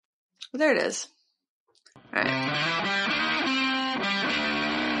Well, there it is. All right.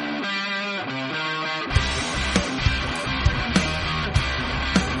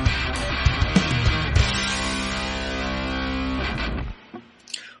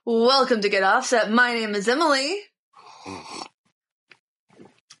 Welcome to Get Offset. My name is Emily.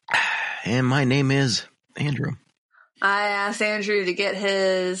 And my name is Andrew. I asked Andrew to get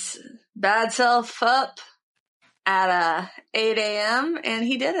his bad self up at 8 a.m. and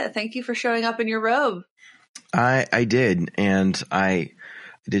he did it. Thank you for showing up in your robe. I did, and I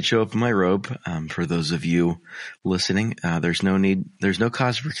did show up in my robe. For those of you listening, there's no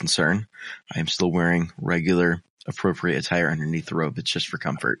cause for concern. I am still wearing regular, appropriate attire underneath the robe. It's just for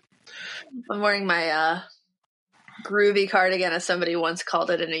comfort. I'm wearing my groovy cardigan, as somebody once called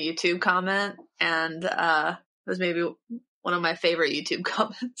it in a YouTube comment, and it was maybe one of my favorite YouTube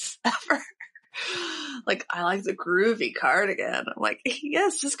comments ever. Like, I like the groovy cardigan. I'm like,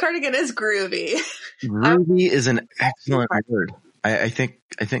 yes, this cardigan is groovy. Groovy is an excellent word. I think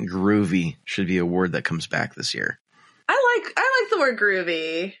groovy should be a word that comes back this year. I like the word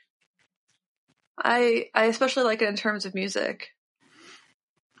groovy. I especially like it in terms of music.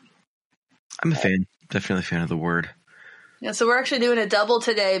 I'm a fan. Definitely a fan of the word. Yeah, so we're actually doing a double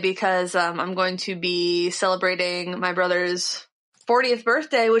today because I'm going to be celebrating my brother's 40th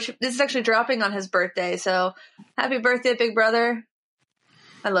birthday, which this is actually dropping on his birthday. So happy birthday, big brother.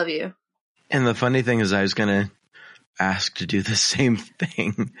 I love you. And the funny thing is I was going to ask to do the same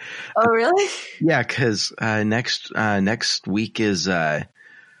thing. Oh, really? Yeah, because next week is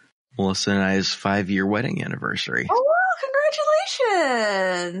Melissa and I's 5-year wedding anniversary. Oh, wow,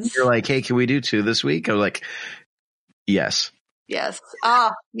 congratulations. You're like, hey, can we do 2 this week? I was like, yes. Yes.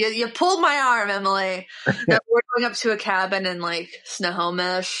 You pulled my arm, Emily. No, we're going up to a cabin in like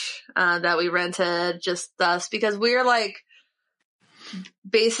Snohomish that we rented, just us, because we're like,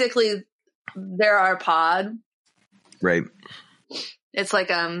 basically, they're our pod. Right. It's like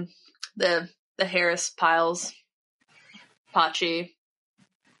the Harris Piles Pachi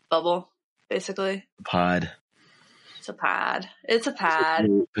bubble, basically. Pod. It's a pad. It's a pad.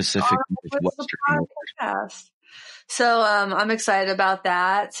 Pacific Western. Podcast. So I'm excited about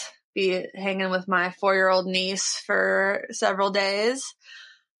that. Be hanging with my 4-year-old niece for several days.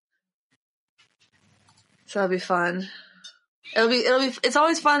 So that'll be fun. It's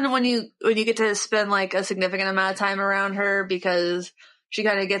always fun when you get to spend like a significant amount of time around her, because she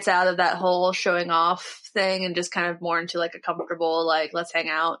kind of gets out of that whole showing off thing and just kind of more into like a comfortable, like, let's hang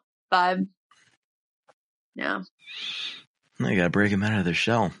out vibe. Yeah. I gotta break them out of their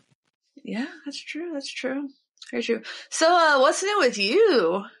shell. Yeah, that's true. That's true. Very true. So, what's new with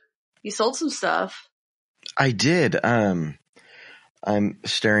you? You sold some stuff. I did. I'm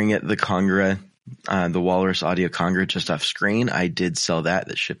staring at the Congra, the Walrus Audio Congra just off screen. I did sell that.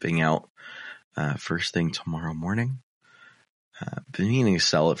 That's shipping out first thing tomorrow morning. Been meaning to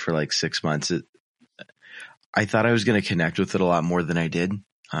sell it for like 6 months. I thought I was going to connect with it a lot more than I did.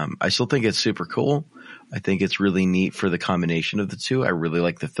 I still think it's super cool. I think it's really neat for the combination of the two. I really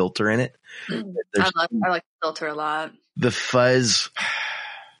like the filter in it. I like the filter a lot. The fuzz.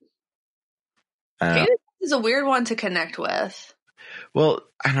 This is a weird one to connect with. Well,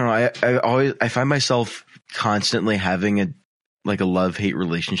 I don't know. I find myself constantly having a love-hate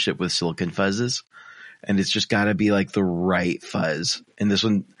relationship with silicon fuzzes, and it's just got to be like the right fuzz. And this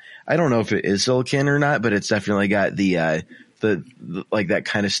one, I don't know if it is silicon or not, but it's definitely got the like that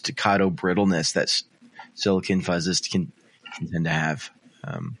kind of staccato brittleness that silicon fuzzes can tend to have.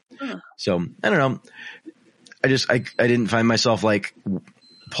 So I don't know. I didn't find myself like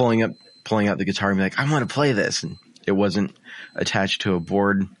pulling out the guitar and be like, I want to play this. And it wasn't attached to a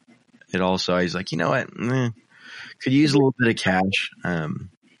board at all. So I was like, you know what? Could use a little bit of cash. So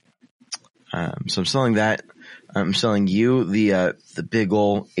I'm selling that. I'm selling you the big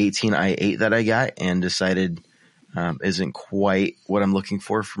ol' 18i8 that I got and decided isn't quite what I'm looking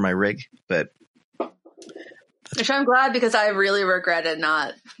for my rig, but which I'm glad, because I really regretted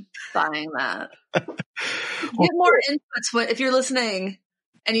not buying that. Get more inputs if you're listening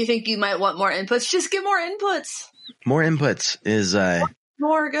and you think you might want more inputs. Just get more inputs. More inputs is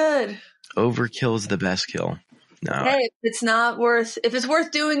more good. Overkill is the best kill. No, hey, if it's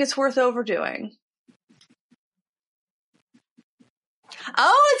worth doing, it's worth overdoing.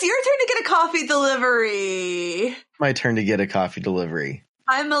 Oh, it's your turn to get a coffee delivery. My turn to get a coffee delivery.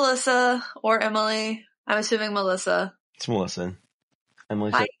 Hi, Melissa or Emily. I'm assuming Melissa. It's Melissa.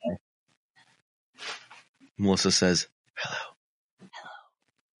 Emily says hi. Melissa says, hello.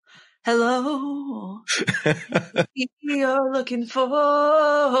 Hello. You're looking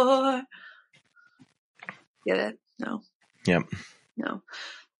for. Get it? No. Yep. No.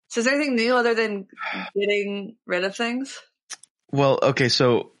 So is there anything new other than getting rid of things? Well, okay,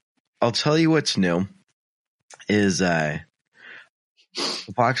 so I'll tell you what's new is the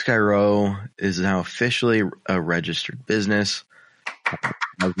Fox Guy Row is now officially a registered business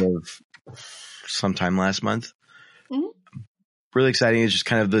as of sometime last month. Mhm. Really exciting. It's just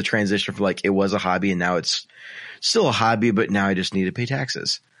kind of the transition from like it was a hobby and now it's still a hobby, but now I just need to pay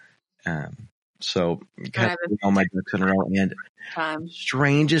taxes. So kind of all my ducks in a row, and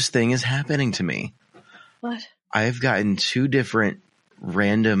strangest thing is happening to me. What? I've gotten 2 different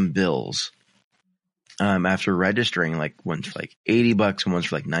random bills after registering, like one's for like $80 and one's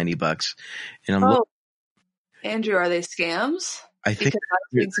for like $90. And I'm Andrew, are they scams? I think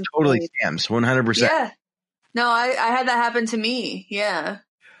they're totally scams, 100%. Yeah. No, I had that happen to me. Yeah.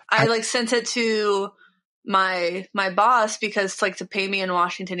 I like sent it to my boss because like to pay me in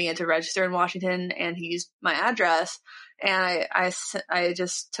Washington, he had to register in Washington and he used my address. And I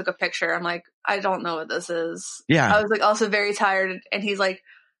just took a picture. I'm like, I don't know what this is. Yeah. I was like also very tired. And he's like,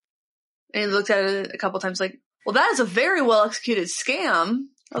 and he looked at it a couple times like, well, that is a very well executed scam.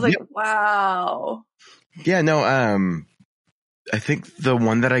 I was like, wow. Yeah, no, I think the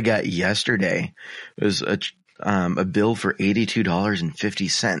one that I got yesterday was a bill for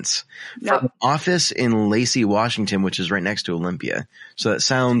 $82.50 from an office in Lacey, Washington, which is right next to Olympia. So that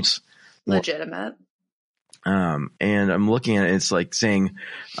sounds legitimate. And I'm looking at it, it's like saying,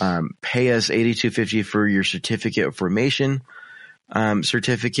 pay us $82.50 for your certificate of formation,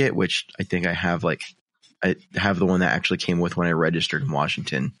 certificate, which I think I have I have the one that actually came with when I registered in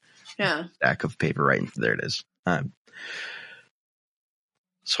Washington. Yeah. Stack of paper right there it is.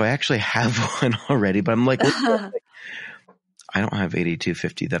 So I actually have one already, but I'm like, I don't have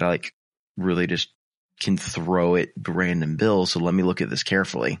 $82.50 that I like really just can throw at random bills. So let me look at this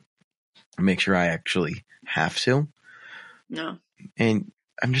carefully and make sure I actually have to. No. And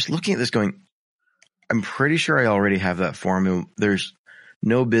I'm just looking at this going, I'm pretty sure I already have that form. There's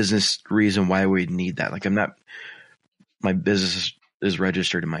no business reason why we'd need that. Like my business is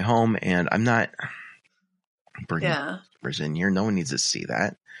registered in my home and I'm not bringing customers in here. No one needs to see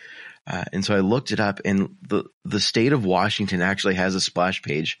that. And so I looked it up and the state of Washington actually has a splash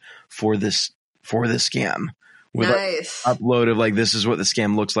page for this scam with upload of like, this is what the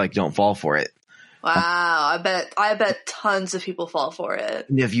scam looks like. Don't fall for it. Wow. I bet tons of people fall for it.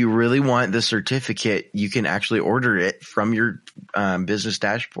 And if you really want the certificate, you can actually order it from your business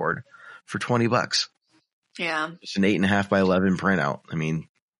dashboard for $20. Yeah. It's an 8.5 by 11 printout. I mean,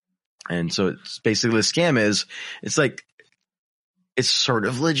 and so it's basically the scam is it's like, it's sort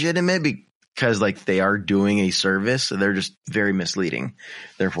of legitimate because like they are doing a service. So they're just very misleading.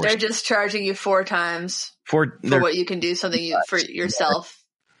 Therefore, they're just charging you 4 times for what you can do something for yourself.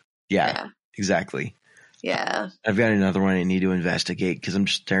 Yeah, exactly. Yeah. I've got another one I need to investigate because I'm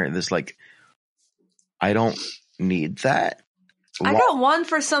just staring at this like, I don't need that. I got one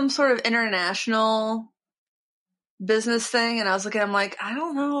for some sort of international business thing. And I was looking, I'm like, I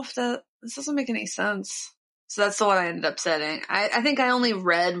don't know if this doesn't make any sense. So that's the one I ended up setting. I think I only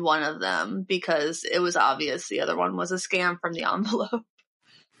read one of them because it was obvious the other one was a scam from the envelope.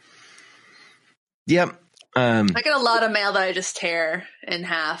 Yep. I get a lot of mail that I just tear in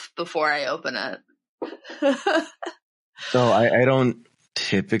half before I open it. So I don't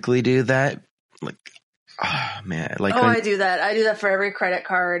typically do that. Like, oh man, like I do that. I do that for every credit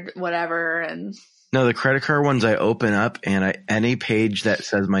card, whatever. And no, the credit card ones I open up and any page that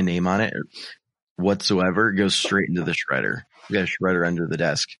says my name on it whatsoever goes straight into the shredder. We got a shredder under the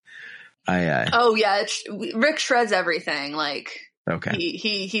desk. Rick shreds everything. Like, okay,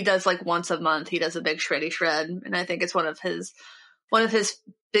 he does like once a month. He does a big shreddy shred, and I think it's one of his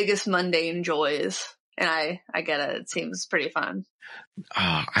biggest mundane joys. And I get it. It seems pretty fun.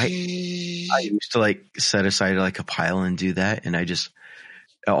 I used to like set aside like a pile and do that, and it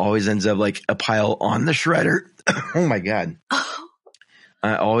always ends up like a pile on the shredder. Oh my god.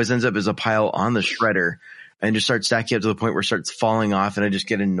 It always ends up as a pile on the shredder and just starts stacking up to the point where it starts falling off and I just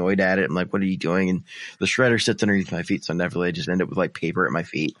get annoyed at it. I'm like, what are you doing? And the shredder sits underneath my feet. So inevitably I just end up with like paper at my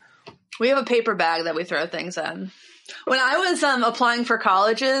feet. We have a paper bag that we throw things in. When I was applying for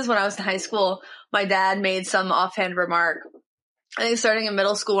colleges, when I was in high school, my dad made some offhand remark. I think starting in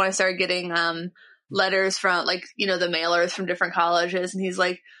middle school when I started getting letters from like, the mailers from different colleges. And he's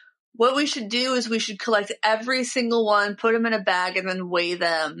like, what we should do is we should collect every single one, put them in a bag, and then weigh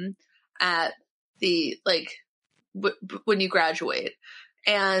them at the, like, when you graduate.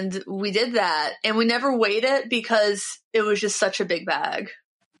 And we did that. And we never weighed it because it was just such a big bag.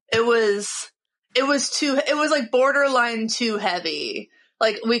 It was like borderline too heavy.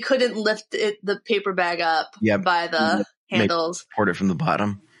 Like we couldn't lift the paper bag up by the handles. Poured it from the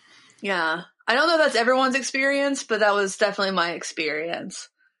bottom. Yeah. I don't know if that's everyone's experience, but that was definitely my experience.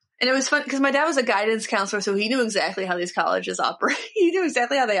 And it was fun because my dad was a guidance counselor, so he knew exactly how these colleges operate. He knew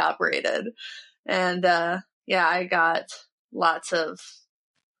exactly how they operated. And yeah, I got lots of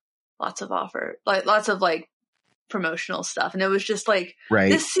offer, like lots of like promotional stuff. And it was just like,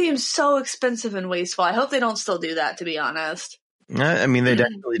 Right. this seems so expensive and wasteful. I hope they don't still do that, to be honest. I mean, they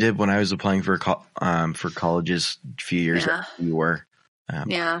definitely did when I was applying for colleges a few years Yeah. after you were.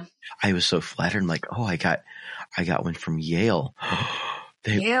 Yeah. I was so flattered. I'm like, oh, I got one from Yale.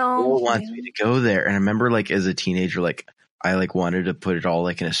 Yale wants me to go there. And I remember like as a teenager, like I like wanted to put it all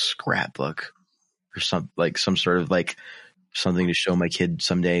like in a scrapbook or some sort of like something to show my kid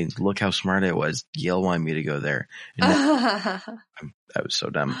someday. Look how smart I was. Yale wanted me to go there. And now, I was so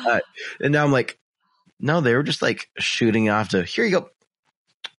dumb. And now I'm like, no, they were just like shooting off to, here you go.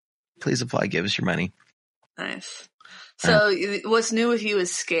 Please apply. Give us your money. Nice. So what's new with you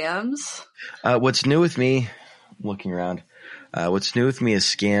is scams? What's new with me, looking around, what's new with me is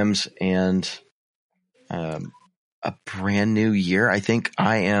scams and a brand new year. I think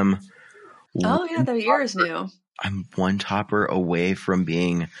I am. Oh, yeah, the year is new. I'm one topper away from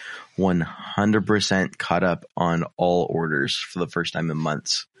being 100% caught up on all orders for the first time in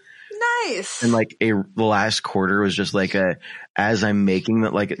months. Nice. And like the last quarter was just like as I'm making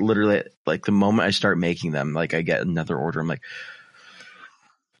that, like literally like the moment I start making them, like I get another order. I'm like,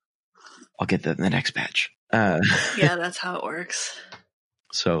 I'll get that in the next batch. Yeah, that's how it works.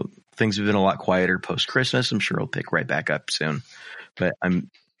 So things have been a lot quieter post Christmas. I'm sure it'll pick right back up soon, but I'm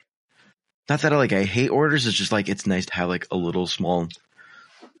not that I hate orders. It's just like, it's nice to have like a little small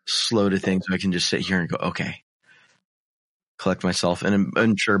slow to things so I can just sit here and go, okay, collect myself. And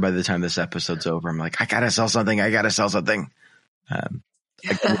I'm sure by the time this episode's over, I'm like, I gotta sell something. I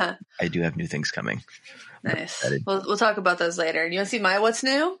do have new things coming. Nice. We'll talk about those later. You want to see my what's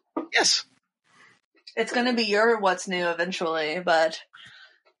new? Yes. It's going to be your what's new eventually, but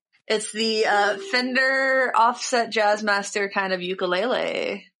it's the Fender offset Jazzmaster kind of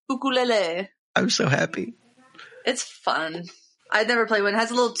ukulele. I'm so happy. It's fun. I'd never played one. It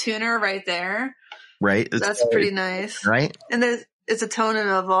has a little tuner right there. Right. That's pretty nice. Right. And it's a tone and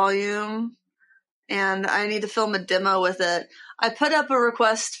a volume. And I need to film a demo with it. I put up a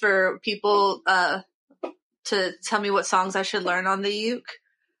request for people to tell me what songs I should learn on the uke.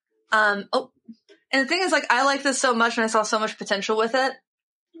 And the thing is, like, I like this so much and I saw so much potential with it.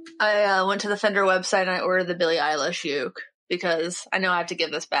 I went to the Fender website and I ordered the Billie Eilish uke because I know I have to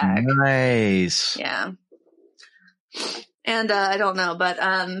give this back. Nice. Yeah. And I don't know, but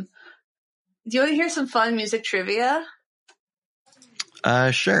do you want to hear some fun music trivia?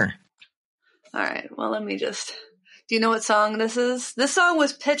 Sure. All right. Well, let me just... Do you know what song this is? This song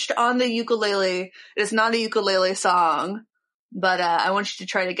was pitched on the ukulele. It is not a ukulele song, but I want you to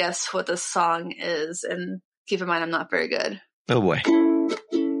try to guess what this song is. And keep in mind, I'm not very good. Oh boy.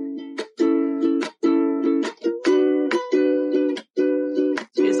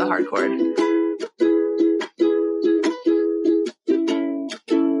 Use the hard chord.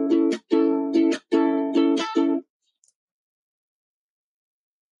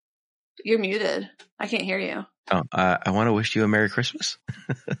 You're muted. I can't hear you. Oh, I want to wish you a Merry Christmas.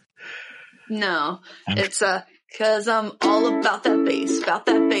 No, it's cause I'm all about that bass,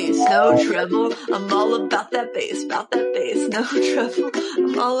 no treble. I'm all about that bass, no treble.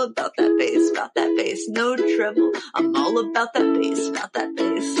 I'm all about that bass, no treble. I'm all about that bass.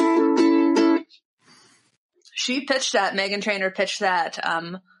 She pitched that, Megan Trainor pitched that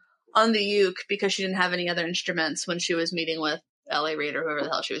on the uke because she didn't have any other instruments when she was meeting with L.A. Reid or whoever the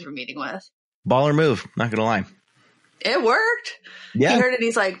hell she was meeting with. Baller move, not gonna lie. It worked. Yeah. He heard it and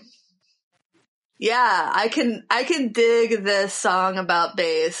he's like, yeah, I can dig this song about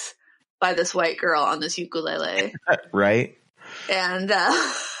bass by this white girl on this ukulele. Right. And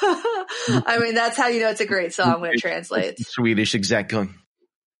I mean, that's how you know it's a great song when it translates. Swedish exec going,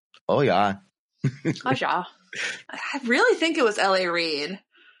 oh yeah. Oh yeah. I really think it was L.A. Reid,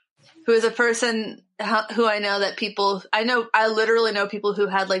 who is a person who I know that I literally know people who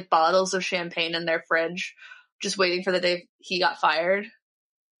had like bottles of champagne in their fridge just waiting for the day he got fired.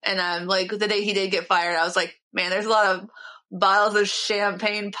 And like the day he did get fired, I was like, man, there's a lot of bottles of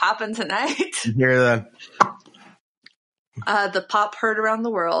champagne popping tonight. You hear the pop heard around the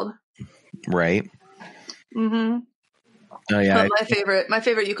world. Right. Mm-hmm. Oh yeah. But my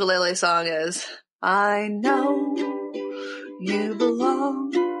favorite ukulele song is I Know You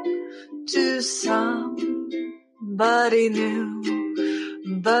Belong to Somebody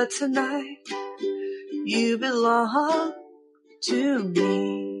New, but tonight you belong to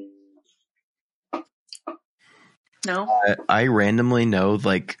me. No? I randomly know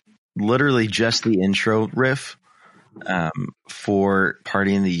like literally just the intro riff for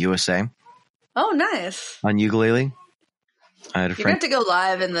Party in the USA Oh, nice. on ukulele. I had a You're friend. going to have to go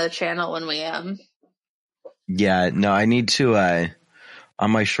live in the channel when we Yeah, no, I need to. On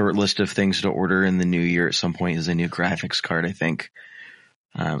my short list of things to order in the new year at some point is a new graphics card. I think.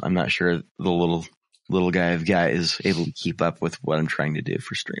 I'm not sure the little guy I've got is able to keep up with what I'm trying to do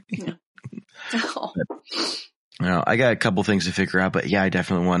for streaming. Yeah. Oh. I got a couple things to figure out, but yeah, I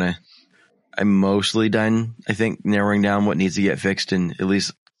definitely want to. I'm mostly done. I think narrowing down what needs to get fixed and at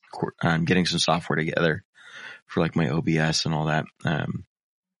least getting some software together for like my OBS and all that.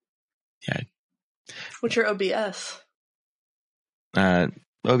 Yeah. What's your OBS?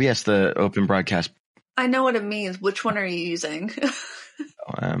 OBS, the Open Broadcast. I know what it means. Which one are you using?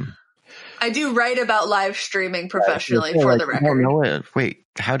 Um, I do write about live streaming professionally for the I don't record. know it. Wait,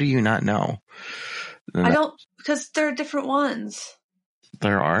 how do you not know? I don't, because there are different ones.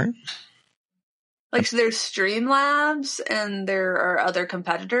 There are? Like, so there's Streamlabs, and there are other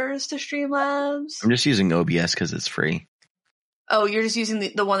competitors to Streamlabs. I'm just using OBS because it's free. Oh, you're just using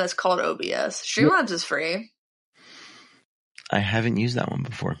the one that's called OBS. Streamlabs is free. I haven't used that one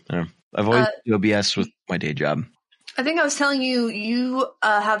before. I've always used OBS with my day job. I think I was telling you, you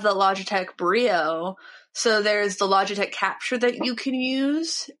have the Logitech Brio. So there's the Logitech Capture that you can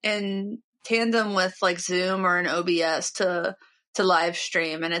use in tandem with like Zoom or an OBS to live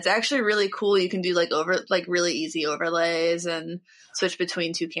stream. And it's actually really cool. You can do like really easy overlays and switch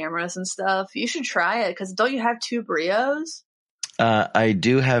between two cameras and stuff. You should try it, because don't you have two Brios? I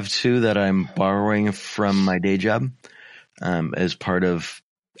do have two that I'm borrowing from my day job as part of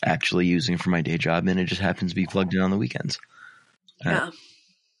actually using for my day job, and it just happens to be plugged in on the weekends. Yeah.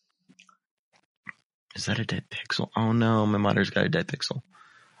 Is that a dead pixel? Oh no, my monitor's got a dead pixel.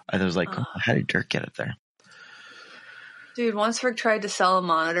 I was like, how did Dirk get it there? Dude, once Rick tried to sell a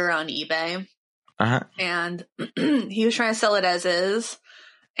monitor on eBay, and he was trying to sell it as is,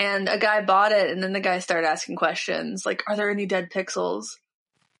 and a guy bought it, and then the guy started asking questions, like, are there any dead pixels?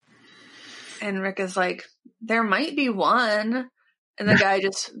 And Rick is like, there might be one. And the guy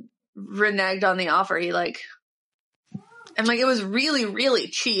just reneged on the offer. It was really, really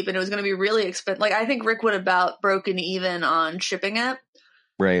cheap, and it was going to be really expensive. Like, I think Rick would have about broken even on shipping it.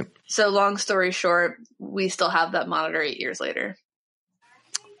 Right. So long story short, we still have that monitor 8 years later.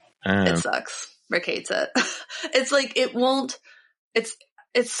 It sucks. Rick hates it. It's like,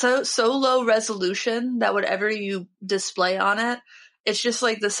 it's so low resolution that whatever you display on it, it's just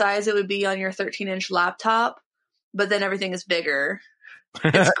like the size it would be on your 13-inch laptop, but then everything is bigger.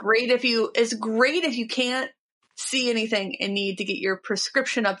 It's great if you can't see anything and need to get your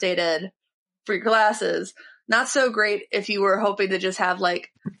prescription updated for your glasses. Not so great if you were hoping to just have like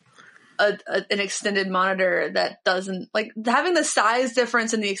an extended monitor that doesn't, like, having the size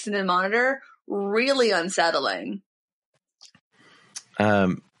difference in the extended monitor, really unsettling.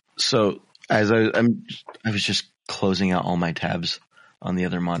 So as I was just closing out all my tabs on the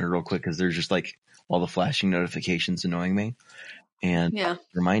other monitor real quick, because there's just like all the flashing notifications annoying me. And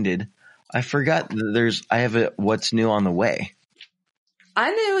reminded, I forgot that I have a what's new on the way. I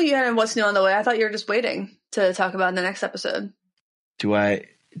knew you had a what's new on the way. I thought you were just waiting to talk about in the next episode. Do I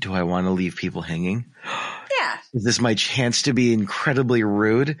want to leave people hanging? Yeah. Is this my chance to be incredibly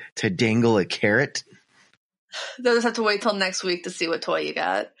rude, to dangle a carrot? They'll just have to wait till next week to see what toy you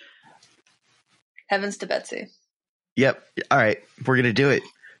got. Heavens to Betsy. Yep. All right. We're going to do it.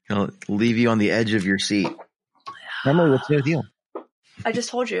 Leave you on the edge of your seat. Emily, what's the deal? I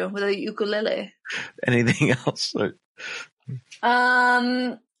just told you, with a ukulele. Anything else?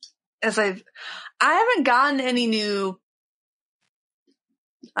 I haven't gotten any new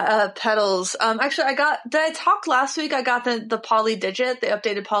pedals. Actually, did I talk last week? I got the Poly Digit, the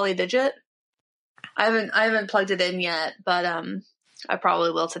updated Poly Digit. I haven't plugged it in yet, but I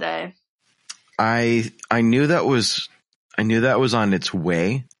probably will today. I knew that was on its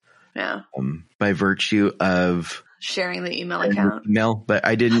way. Yeah. By virtue of sharing the email account. But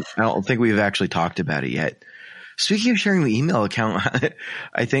I don't think we've actually talked about it yet. Speaking of sharing the email account,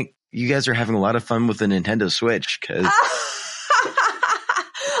 I think you guys are having a lot of fun with the Nintendo Switch, because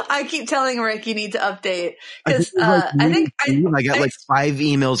I keep telling Rick you need to update, because I got like 5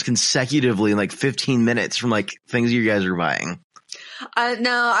 emails consecutively in like 15 minutes from like things you guys are buying.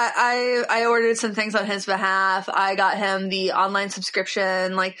 I ordered some things on his behalf. I got him the online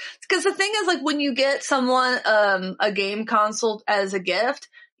subscription, like, because the thing is, like, when you get someone a game console as a gift,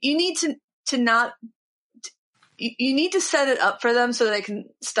 you need you need to set it up for them so they can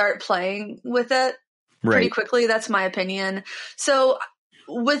start playing with it pretty quickly. That's my opinion. So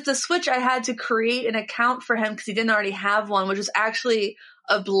with the Switch, I had to create an account for him because he didn't already have one, which was actually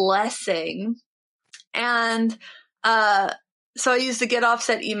a blessing. And so I used the get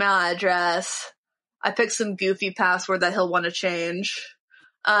offset email address. I picked some goofy password that he'll want to change.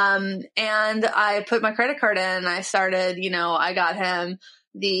 And I put my credit card in and I started, I got him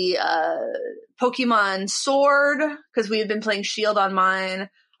the Pokemon Sword because we had been playing Shield on mine.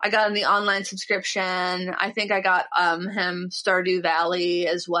 I got him the online subscription. I think I got him Stardew Valley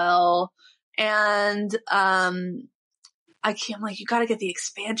as well. And I'm like, you got to get the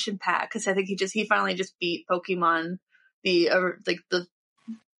expansion pack because I think he finally just beat Pokemon, the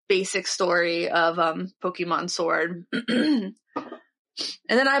basic story of Pokemon Sword. And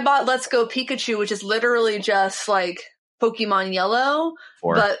then I bought Let's Go Pikachu, which is literally just like Pokemon Yellow,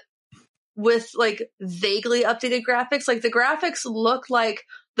 but with like vaguely updated graphics. Like the graphics look like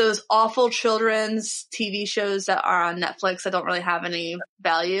those awful children's TV shows that are on Netflix that don't really have any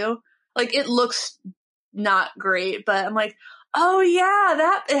value. Like it looks not great, but I'm like, oh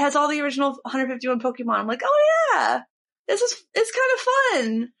yeah, it has all the original 151 Pokemon. I'm like, oh yeah, it's kind of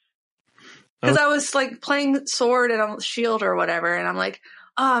fun. Because I was like playing Sword and Shield or whatever, and I'm like,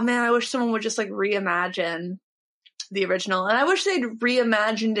 oh man, I wish someone would just like reimagine the original. And I wish they'd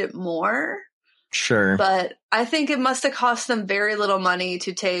reimagined it more. Sure. But I think it must have cost them very little money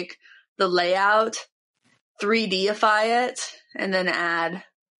to take the layout, 3Dify it, and then add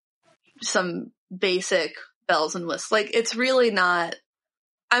some basic bells and whistles. Like, it's really not...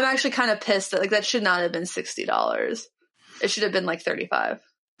 I'm actually kind of pissed that that should not have been $60. It should have been like $35.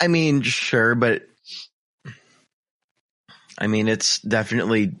 I mean, sure, but I mean, it's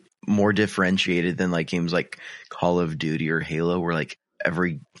definitely more differentiated than like games like Call of Duty or Halo, where like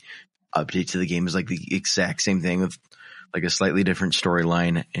every update to the game is like the exact same thing with like a slightly different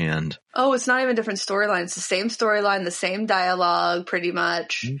storyline. And it's not even a different storyline. It's the same storyline, the same dialogue, pretty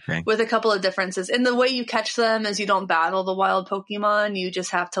much, with a couple of differences. And the way you catch them is you don't battle the wild Pokemon. You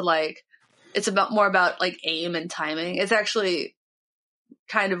just have to like, it's more about like aim and timing. It's actually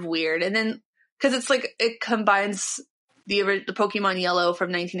kind of weird. And then because it's like it combines the Pokemon Yellow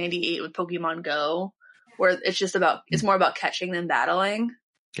from 1988 with Pokemon Go, where it's more about catching than battling.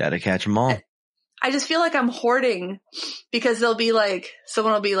 Gotta catch them all. I just feel like I'm hoarding because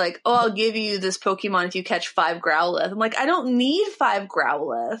someone will be like, oh, I'll give you this Pokemon if you catch 5 Growlithe. I'm like, I don't need 5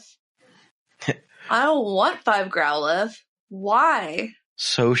 Growlithe. I don't want 5 Growlithe. Why?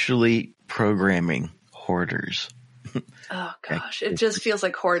 Socially programming hoarders. Oh gosh, it just feels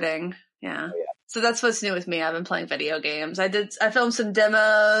like hoarding. Yeah. So that's what's new with me. I've been playing video games. I filmed some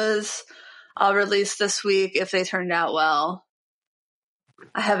demos. I'll release this week if they turned out well.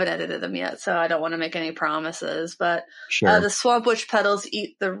 I haven't edited them yet, so I don't want to make any promises, but the Swamp Witch Petals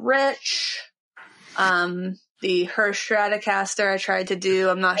Eat the Rich. The Her Stratocaster I tried to do.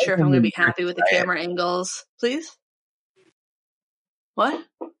 I'm not sure if I'm going to be happy with the camera angles. Please? What?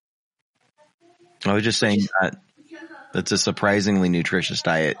 I was just saying that that's a surprisingly nutritious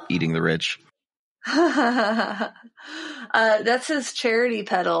diet, eating the rich. That's his charity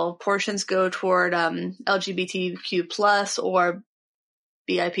pedal. Portions go toward LGBTQ plus or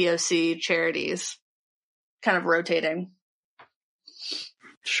BIPOC charities, kind of rotating.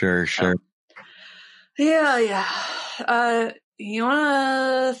 Sure. Yeah. You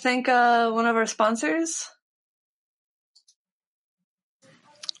want to thank one of our sponsors?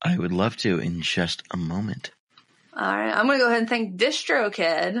 I would love to in just a moment. All right. I'm going to go ahead and thank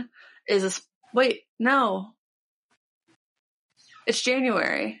DistroKid. Wait, no. It's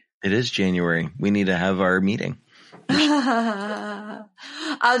January. It is January. We need to have our meeting. I'll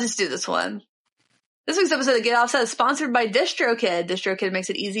just do this one. This week's episode of Get Offset is sponsored by DistroKid. DistroKid makes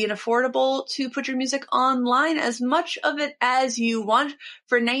it easy and affordable to put your music online, as much of it as you want,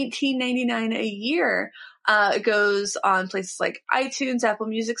 for $19.99 a year. It goes on places like iTunes, Apple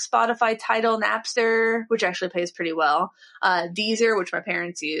Music, Spotify, Tidal, Napster, which actually pays pretty well, Deezer, which my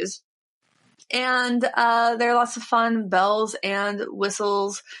parents use. And there are lots of fun bells and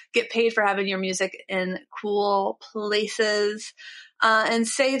whistles. Get paid for having your music in cool places. And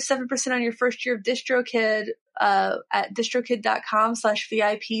save 7% on your first year of DistroKid at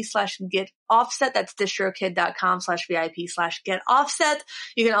distrokid.com/VIP/get-offset. That's distrokid.com/VIP/get-offset.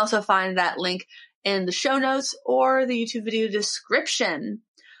 You can also find that link in the show notes or the YouTube video description.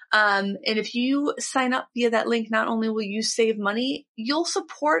 And if you sign up via that link, not only will you save money, you'll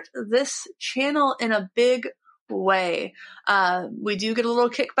support this channel in a big way. We do get a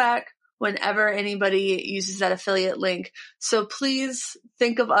little kickback whenever anybody uses that affiliate link. So please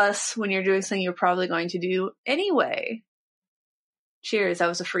think of us when you're doing something you're probably going to do anyway. Cheers. That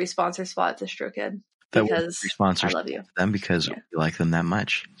was a free sponsor spot, DistroKid. That was a free sponsor. I love you. Them because we like them that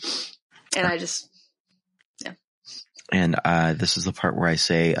much. And And this is the part where I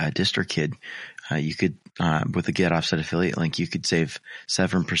say, DistroKid, you could, with the Get Offset affiliate link, you could save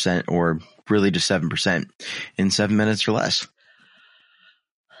 7% or really just 7% in 7 minutes or less.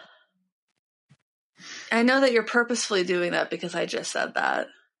 I know that you're purposefully doing that because I just said that.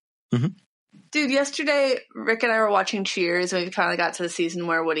 Mm-hmm. Dude, yesterday, Rick and I were watching Cheers, and we finally got to the season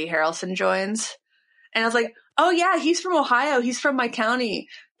where Woody Harrelson joins. And I was like, oh, yeah, he's from Ohio. He's from my county.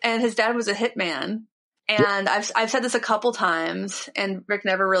 And his dad was a hitman. And I've said this a couple times, and Rick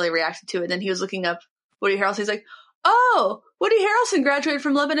never really reacted to it. Then he was looking up Woody Harrelson. He's like, oh, Woody Harrelson graduated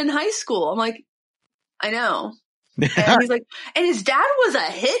from Lebanon High School. I'm like, I know. And he's like, and his dad was a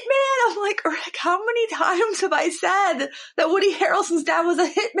hitman? I'm like, Rick, how many times have I said that Woody Harrelson's dad was a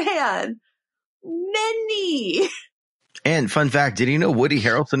hitman? Many. And fun fact, did you know Woody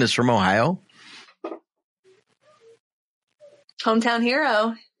Harrelson is from Ohio? Hometown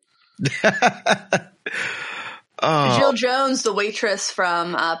hero. Oh. Jill Jones, the waitress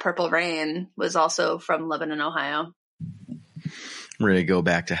from Purple Rain, was also from Lebanon, Ohio. We're going to go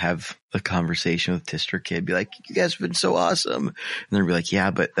back to have a conversation with DistroKid, be like, you guys have been so awesome. And they'll be like,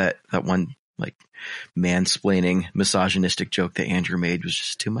 yeah, but that one like mansplaining misogynistic joke that Andrew made was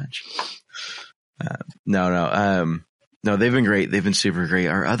just too much. No, they've been great. They've been super great.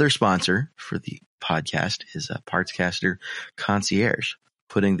 Our other sponsor for the podcast is Partscaster Concierge,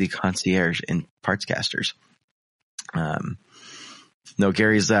 putting the concierge in Partscasters. No,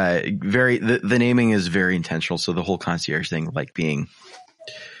 Gary's the naming is very intentional. So the whole concierge thing, like being,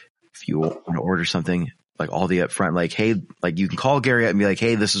 if you want to order something, like all the upfront, like, hey, like you can call Gary up and be like,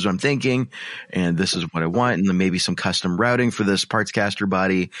 hey, this is what I'm thinking, and this is what I want, and then maybe some custom routing for this Partscaster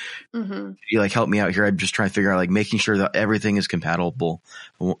body. Mm-hmm. You like help me out here. I'm just trying to figure out like making sure that everything is compatible.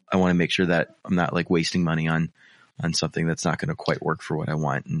 I want to make sure that I'm not like wasting money on something that's not going to quite work for what I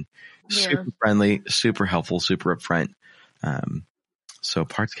want. And super friendly, super helpful, super upfront. So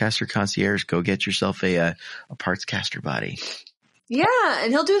Partscaster Concierge, go get yourself a Partscaster body. Yeah,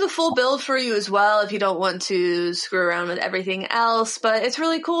 and he'll do the full build for you as well if you don't want to screw around with everything else. But it's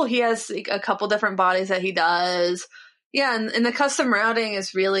really cool. He has like a couple different bodies that he does. Yeah, and the custom routing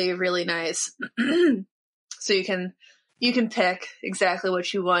is really, really nice. So you can pick exactly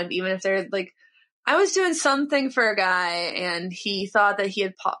what you want, even if they're like, I was doing something for a guy and he thought that he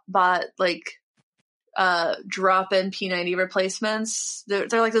had bought like drop-in P90 replacements. They're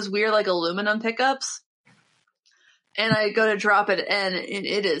like those weird like aluminum pickups. And I go to drop it in, and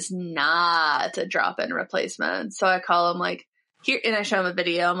it is not a drop-in replacement. So I call him like, here, and I show him a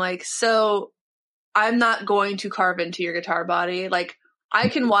video. I'm like, so I'm not going to carve into your guitar body. Like, I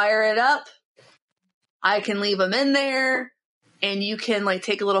can wire it up. I can leave them in there, and you can like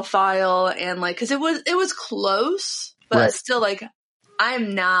take a little file and like, cause it was close, but right. Still like,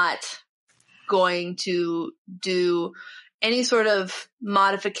 I'm not going to do any sort of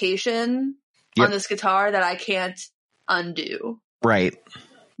modification on this guitar that I can't undo. Right.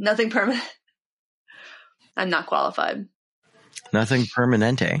 Nothing permanent. I'm not qualified. Nothing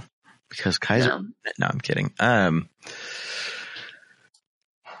permanente, because Kaiser. No, I'm kidding.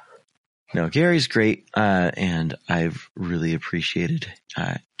 No, Gary's great, and I've really appreciated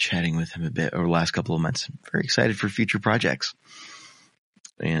chatting with him a bit over the last couple of months. I'm very excited for future projects.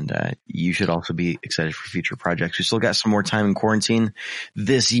 And you should also be excited for future projects. We still got some more time in quarantine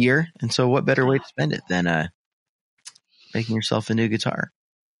this year, and so what better way to spend it than making yourself a new guitar?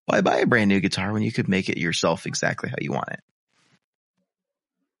 Why buy a brand new guitar when you could make it yourself exactly how you want it?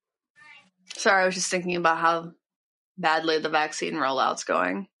 Sorry, I was just thinking about how badly the vaccine rollout's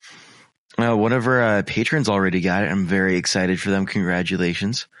going. One of our patrons already got it. I'm very excited for them.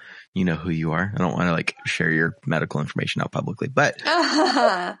 Congratulations. You know who you are. I don't want to like share your medical information out publicly, but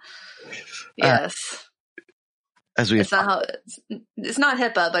yes. It's not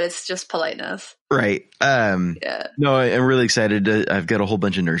HIPAA, but it's just politeness. Right. Yeah. No, I'm really excited. I've got a whole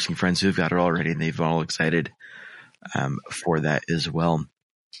bunch of nursing friends who've got it already, and they've all excited for that as well.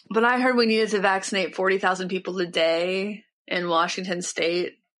 But I heard we needed to vaccinate 40,000 people a day in Washington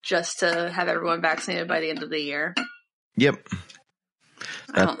State just to have everyone vaccinated by the end of the year. Yep.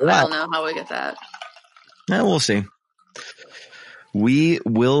 I don't know how we get that. Yeah, we'll see. We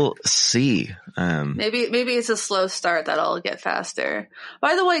will see. Maybe it's a slow start that'll get faster.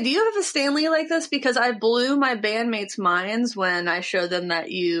 By the way, do you have a Stanley like this? Because I blew my bandmates' minds when I showed them that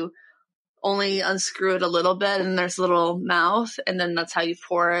you only unscrew it a little bit and there's a little mouth, and then that's how you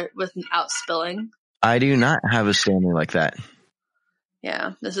pour it without spilling. I do not have a Stanley like that.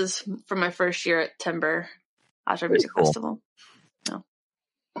 Yeah, this is from my first year at Timber Outdoor Music Festival. No.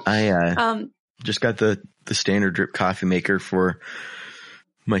 I just got the standard drip coffee maker for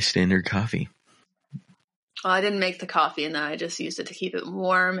my standard coffee. Well, I didn't make the coffee, and then I just used it to keep it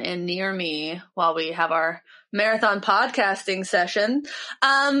warm and near me while we have our marathon podcasting session.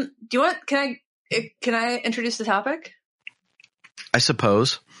 Do you want? Can I introduce the topic? I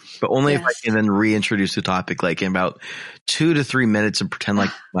suppose, but only if I Yes. can then reintroduce the topic like in about 2 to 3 minutes and pretend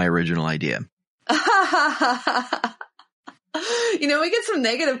like my original idea. You know, we get some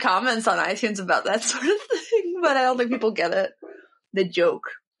negative comments on iTunes about that sort of thing, but I don't think people get it. The joke.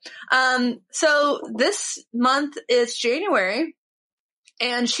 So this month is January,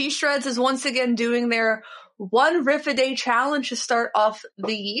 and She Shreds is once again doing their one riff a day challenge to start off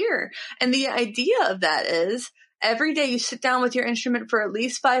the year. And the idea of that is every day you sit down with your instrument for at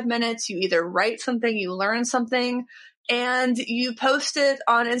least 5 minutes. You either write something, you learn something, and you post it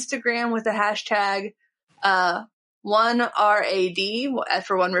on Instagram with the hashtag, 1RAD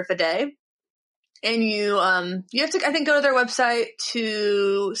for one riff a day. And you have to, I think, go to their website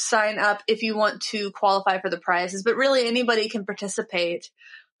to sign up if you want to qualify for the prizes, but really anybody can participate.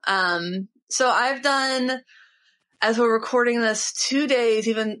 So I've done, as we're recording this, 2 days,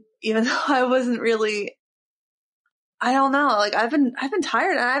 even though I wasn't really, I don't know, like I've been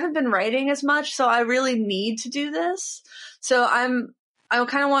tired and I haven't been writing as much. So I really need to do this. So I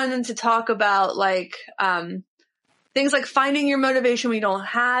kind of wanted to talk about like, things like finding your motivation when you don't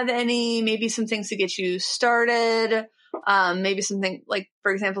have any, maybe some things to get you started, maybe something like,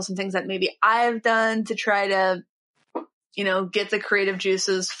 for example, some things that maybe I've done to try to, you know, get the creative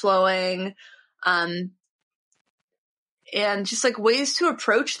juices flowing, and just like ways to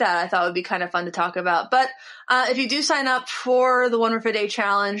approach that I thought would be kind of fun to talk about. But if you do sign up for the One Riff a Day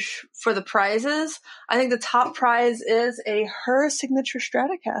challenge for the prizes, I think the top prize is a Her Signature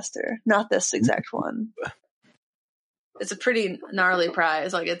Stratocaster, not this exact one. It's a pretty gnarly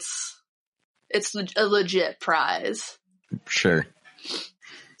prize. Like it's a legit prize. Sure.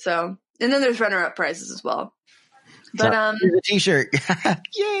 So, and then there's runner-up prizes as well. But here's a t-shirt.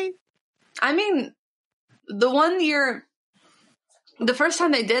 Yay! I mean, the first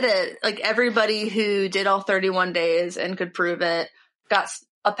time they did it, like everybody who did all 31 days and could prove it got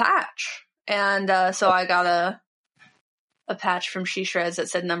a patch, and so I got a patch from She Shreds that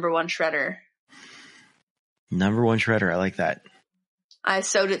said #1 Shredder. #1 Shredder. I like that. I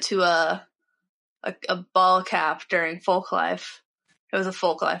sewed it to a ball cap during Folk Life. It was a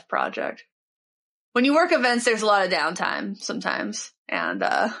Folk Life project. When you work events, there's a lot of downtime sometimes, and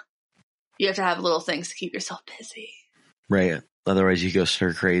you have to have little things to keep yourself busy. Right. Otherwise, you go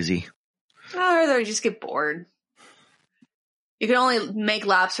stir crazy. Or you just get bored. You can only make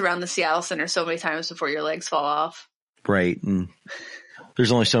laps around the Seattle Center so many times before your legs fall off. Right. And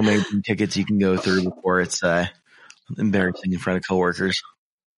there's only so many tickets you can go through before it's embarrassing in front of coworkers.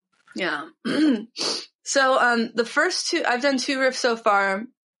 Yeah. So the first two, I've done 2 riffs so far.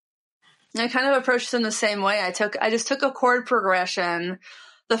 I kind of approached them the same way. I just took a chord progression.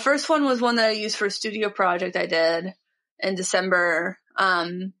 The first one was one that I used for a studio project I did in December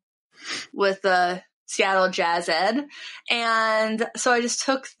with Seattle Jazz Ed. And so I just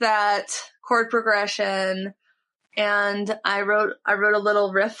took that chord progression and I wrote a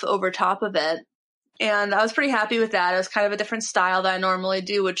little riff over top of it. And I was pretty happy with that. It was kind of a different style that I normally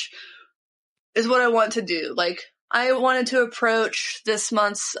do, which is what I want to do. Like, I wanted to approach this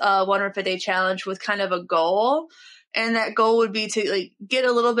month's One Riff a Day challenge with kind of a goal. And that goal would be to like get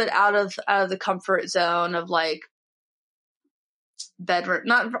a little bit out of the comfort zone of like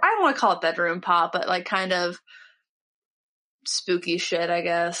bedroom, I don't want to call it bedroom pop, but like kind of spooky shit, I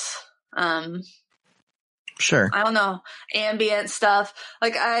guess. Sure. I don't know, ambient stuff.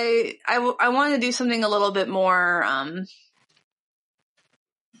 Like I want to do something a little bit more, a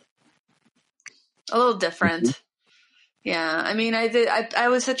little different. Mm-hmm. Yeah. I mean, I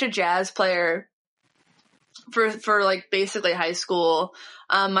was such a jazz player for like basically high school.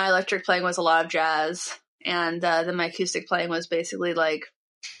 My electric playing was a lot of jazz, and then my acoustic playing was basically like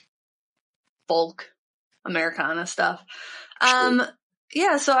folk Americana stuff. Sure.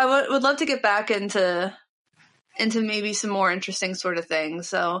 Yeah, so I would love to get back into maybe some more interesting sort of things.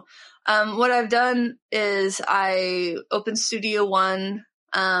 So what I've done is I opened Studio One.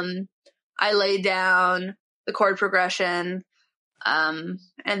 I laid down the chord progression, and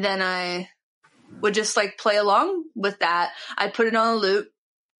then I would just like play along with that. I'd put it on a loop,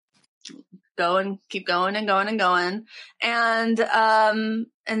 go and keep going and going and going. And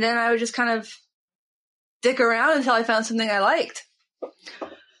then I would just kind of dick around until I found something I liked.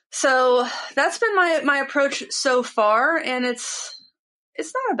 So that's been my approach so far. And it's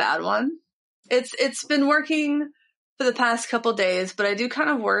not a bad one. It's been working for the past couple days, but I do kind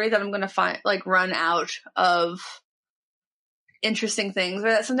of worry that I'm going to run out of interesting things, or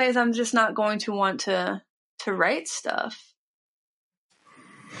that some days I'm just not going to want to to write stuff.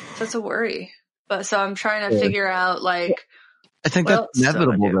 So it's a worry. But so I'm trying to figure out like, I think what that's else do I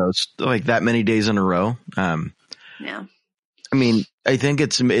wanna inevitable do? though. It's like that many days in a row. Yeah. I mean, I think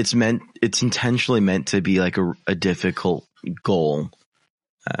it's intentionally meant to be like a difficult goal.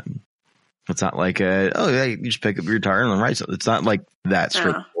 It's not like you just pick up your guitar and write something. It's not like that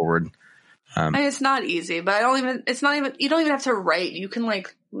straightforward. I mean, it's not easy, but you don't even have to write. You can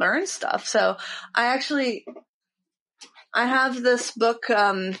like learn stuff. So I have this book,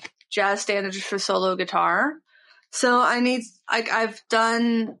 Jazz Standards for Solo Guitar. So I've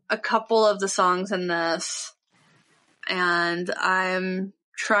done a couple of the songs in this, and I'm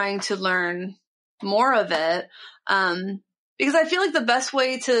trying to learn more of it. Because I feel like the best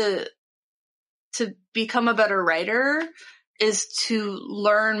way to become a better writer is to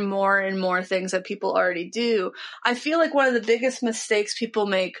learn more and more things that people already do. I feel like one of the biggest mistakes people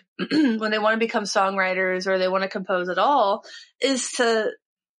make when they want to become songwriters or they want to compose at all is to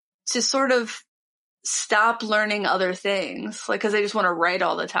sort of stop learning other things, like, because they just want to write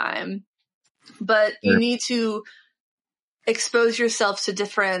all the time. But you need to expose yourself to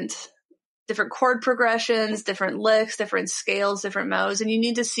different chord progressions, different licks, different scales, different modes, and you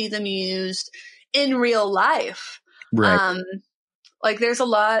need to see them used in real life. Right. Like there's a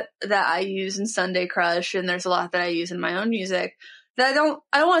lot that I use in Sunday Crush, and there's a lot that I use in my own music that I don't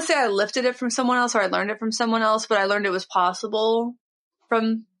want to say I lifted it from someone else or I learned it from someone else, but I learned it was possible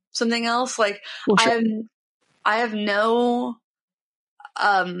from something else. Like, Well, sure. I have no,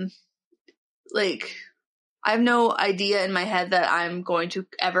 like, I have no idea in my head that I'm going to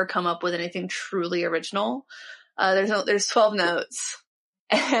ever come up with anything truly original. There's 12 notes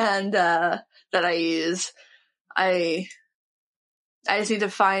and, that I use. I just need to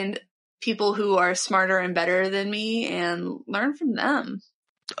find people who are smarter and better than me and learn from them.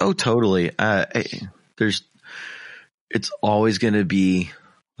 Oh, totally. It's always going to be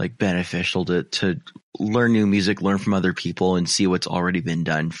like beneficial to learn new music, learn from other people, and see what's already been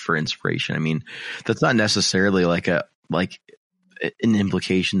done for inspiration. I mean, that's not necessarily like an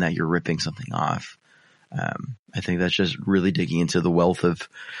implication that you're ripping something off. I think that's just really digging into the wealth of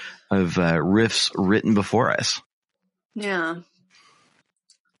riffs written before us. Yeah.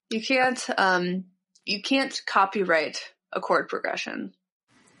 You can't copyright a chord progression.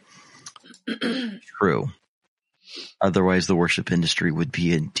 True. Otherwise, the worship industry would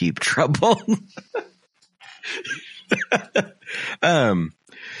be in deep trouble. No,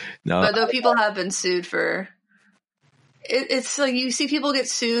 but though people have been sued for it's like you see people get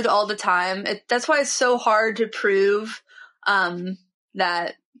sued all the time. That's why it's so hard to prove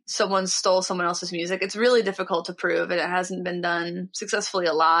that someone stole someone else's music. It's really difficult to prove, and it hasn't been done successfully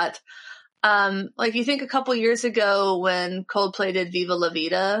a lot. Like you think a couple years ago when Coldplay did Viva La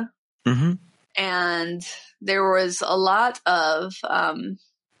Vida, and there was a lot of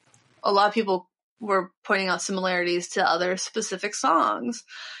people were pointing out similarities to other specific songs.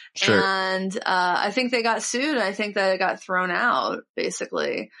 Sure. And I think they got sued. I think that it got thrown out,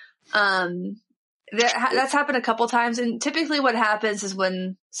 basically. That's happened a couple times. And typically what happens is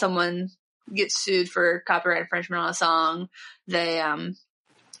when someone gets sued for copyright infringement on a song, they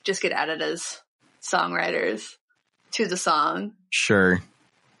just get added as songwriters to the song. Sure.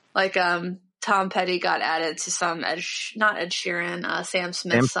 Like Tom Petty got added to some not Ed Sheeran, Sam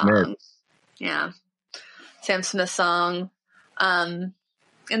Smith song. Yeah. Sam Smith song. And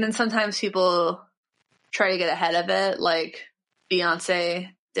then sometimes people try to get ahead of it, like Beyonce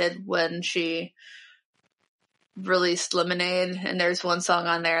did when she released Lemonade. And there's one song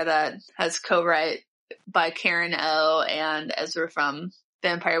on there that has co-write by Karen O and Ezra from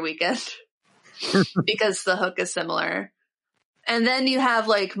Vampire Weekend because the hook is similar. And then you have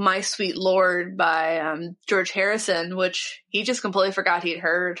like My Sweet Lord by George Harrison, which he just completely forgot he'd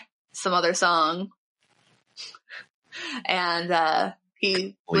heard some other song. And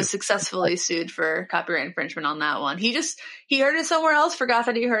he was successfully sued for copyright infringement on that one. He heard it somewhere else, forgot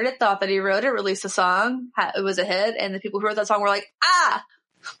that he heard it, thought that he wrote it, released a song, it was a hit, and the people who wrote that song were like,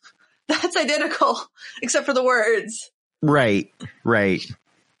 that's identical, except for the words. Right.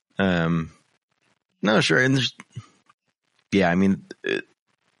 No, sure. And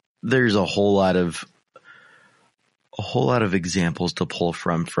there's a whole lot of examples to pull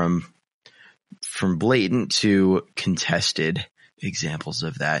from blatant to contested examples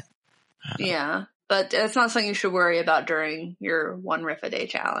of that. Yeah, but it's not something you should worry about during your one riff a day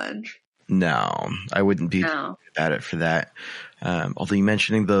challenge. No, I wouldn't be at it for that. Although you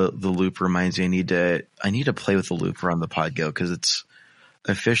mentioning the loop reminds me, I need to play with the looper on the Podgo because it's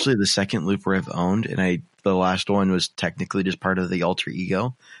officially the second looper I've owned, and the last one was technically just part of the alter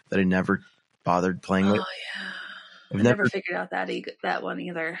ego that I never bothered playing with. yeah. I've I never figured out that one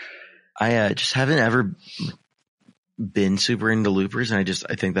either. I just haven't ever been super into loopers, and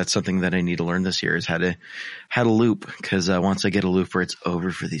I think that's something that I need to learn this year is how to loop, because once I get a looper, it's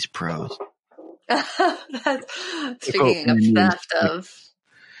over for these pros. Speaking of theft of,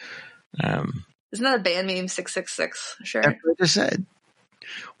 isn't that a band meme 666 shirt? That's what I just said.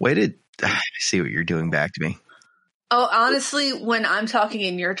 I see what you're doing back to me. Oh, honestly, when I'm talking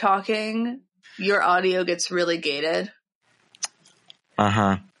and you're talking, your audio gets really gated.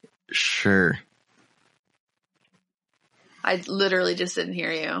 Sure. I literally just didn't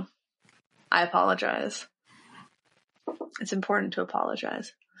hear you. I apologize. It's important to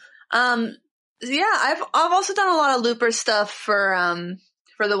apologize. Yeah, I've also done a lot of looper stuff for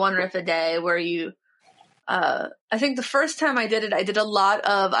the one riff a day where you, I think the first time I did it, I did a lot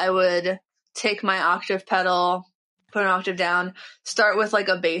of, I would take my octave pedal, put an octave down, start with like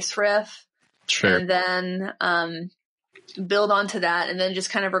a bass riff. Sure. And then, build onto that and then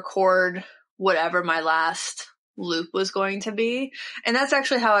just kind of record whatever my last loop was going to be. And that's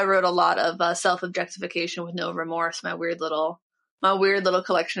actually how I wrote a lot of Self-Objectification with No Remorse, my weird little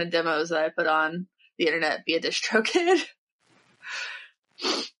collection of demos that I put on the internet via DistroKid.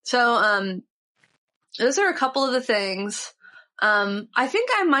 So those are a couple of the things. I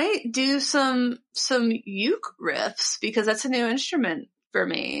think I might do some uke riffs because that's a new instrument for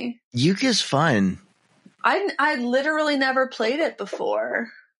me. Uke is fun. I literally never played it before,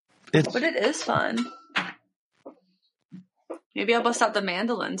 but it is fun. Maybe I'll bust out the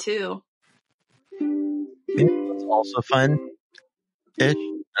mandolin too. It's also fun. I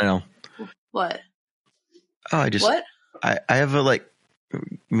don't know. What? Oh, what? I have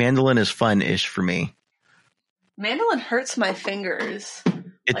mandolin is fun-ish for me. Mandolin hurts my fingers.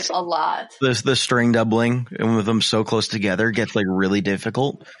 It's like a lot. The string doubling and with them so close together gets like really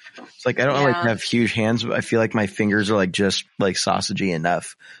difficult. It's like I don't have huge hands, but I feel like my fingers are like just like sausagey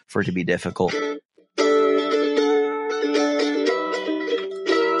enough for it to be difficult. There's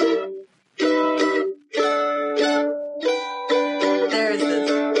this.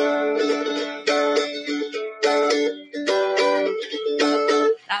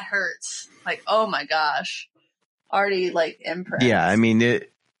 That hurts. Like, oh my gosh. Already like impressed. Yeah, I mean it.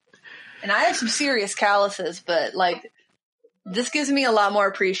 And I have some serious calluses, but like this gives me a lot more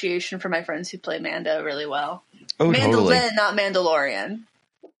appreciation for my friends who play Mando really well. Oh, Mandolin, totally. not Mandalorian.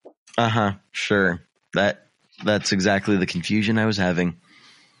 Sure. That's exactly the confusion I was having.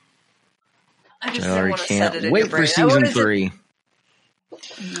 I just didn't want to set it in wait your brain. for season 3.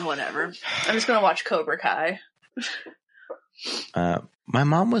 Whatever. I'm just gonna watch Cobra Kai. My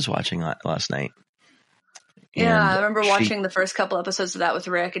mom was watching last night. Yeah, I remember watching the first couple episodes of that with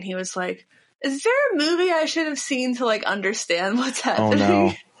Rick, and he was like, "Is there a movie I should have seen to like understand what's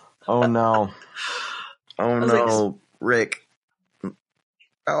happening?" Oh no! Like, Rick.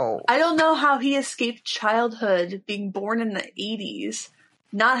 Oh, I don't know how he escaped childhood, being born in the 80s,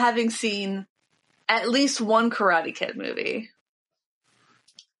 not having seen at least one Karate Kid movie.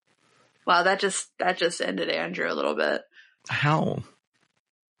 Wow, that just ended Andrew a little bit. How?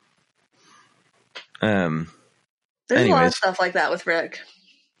 There's a lot of stuff like that with Rick.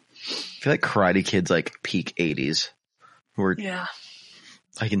 I feel like Karate Kid's like peak 80s. Yeah.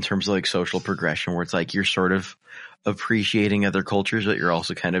 Like in terms of like social progression, where it's like you're sort of appreciating other cultures, but you're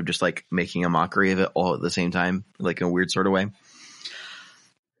also kind of just like making a mockery of it all at the same time, like in a weird sort of way.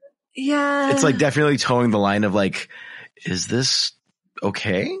 Yeah. It's like definitely towing the line of like, is this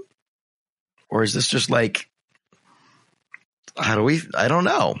okay? Or is this just like, I don't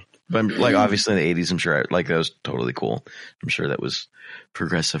know. But like obviously in the 80s, I'm sure like that was totally cool. I'm sure that was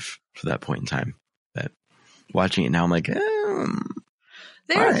progressive for that point in time. But watching it now, I'm like, there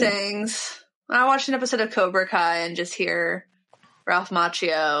are things. When I watch an episode of Cobra Kai and just hear Ralph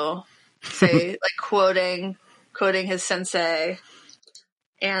Macchio say like quoting his sensei,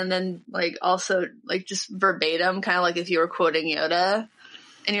 and then like also like just verbatim, kind of like if you were quoting Yoda.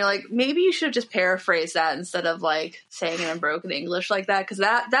 And you're like, maybe you should just paraphrase that instead of like saying it in broken English like that, because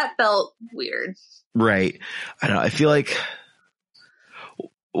that felt weird. Right. I don't know. I feel like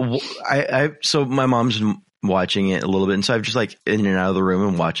so my mom's watching it a little bit, and so I've just like in and out of the room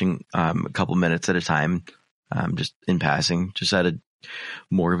and watching a couple minutes at a time, just in passing, just out of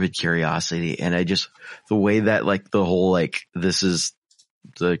morbid curiosity. And I just the way that like the whole like this is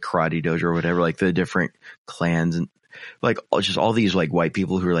the karate dojo or whatever, like the different clans and like just all these like white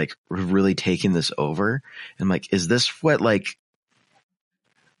people who are like really taking this over. And I'm like, is this what like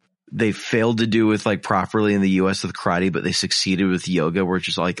they failed to do with like properly in the US with karate, but they succeeded with yoga, where it's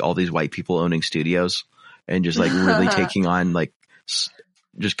just like all these white people owning studios and just like really taking on like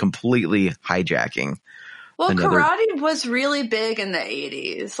just completely hijacking. Well, karate was really big in the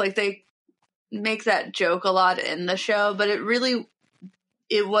 80s. Like, they make that joke a lot in the show, but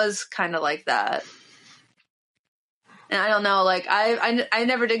it was kind of like that. And I don't know, like, I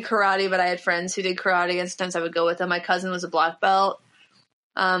never did karate, but I had friends who did karate, and sometimes I would go with them. My cousin was a black belt.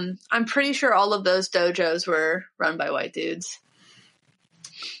 I'm pretty sure all of those dojos were run by white dudes.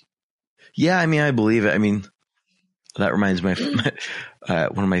 Yeah, I mean, I believe it. I mean, that reminds me,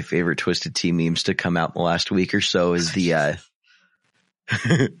 one of my favorite Twisted Tea memes to come out in the last week or so is the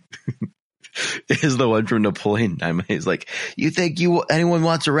is the one from Napoleon Dynamite. He's like, you think anyone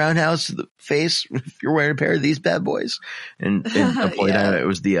wants a roundhouse to the face if you're wearing a pair of these bad boys? And Napoleon Dynamite, it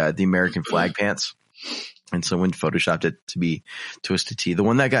was the American flag pants. And someone photoshopped it to be Twisted Tea. The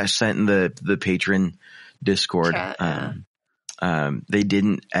one that got sent in the patron Discord. They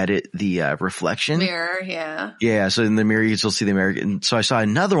didn't edit the reflection mirror. Yeah. Yeah. So in the mirror, you can still see the American. So I saw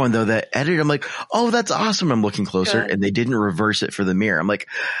another one though that edited. I'm like, oh, that's awesome. I'm looking closer, and they didn't reverse it for the mirror. I'm like,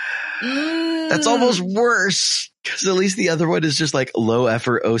 that's almost worse, because at least the other one is just like low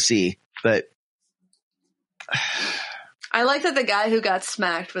effort OC. But I like that the guy who got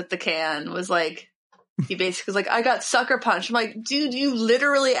smacked with the can was like, he basically was like, I got sucker punched. I'm like, dude, you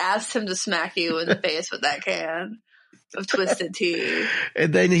literally asked him to smack you in the face with that can of Twisted Tea.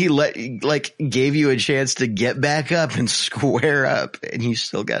 And then he gave you a chance to get back up and square up, and you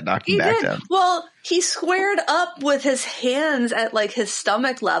still got knocked back down. Well, he squared up with his hands at like his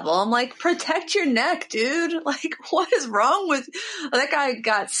stomach level. I'm like, protect your neck, dude. Like, what is wrong with that guy?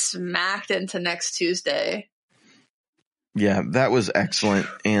 Got smacked into next Tuesday. Yeah, that was excellent.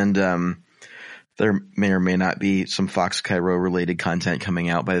 And there may or may not be some Fox Cairo related content coming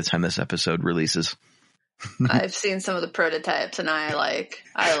out by the time this episode releases. I've seen some of the prototypes, and I like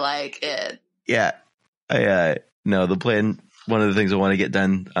it. Yeah. No, the plan, one of the things I want to get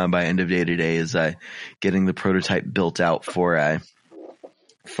done by end of day today is getting the prototype built out for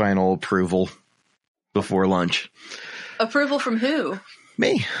final approval before lunch. Approval from who?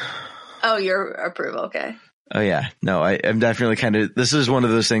 Me. Oh, your approval. Okay. Oh yeah. No, I'm definitely this is one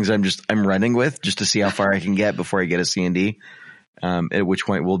of those things I'm running with just to see how far I can get before I get a C&D. At which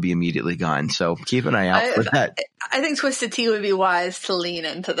point we'll be immediately gone. So keep an eye out for that. I think Twisted Tea would be wise to lean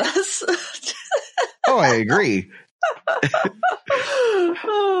into this. Oh, I agree.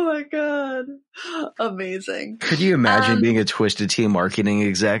 Oh my God. Amazing. Could you imagine being a Twisted Tea marketing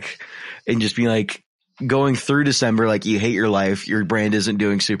exec and just being like going through December, like you hate your life, your brand isn't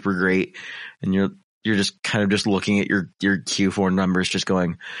doing super great, and you're just kind of just looking at your Q4 numbers just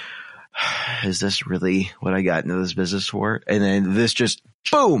going, is this really what I got into this business for? And then this just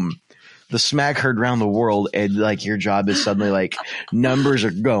boom, the smack heard around the world, and like your job is suddenly like numbers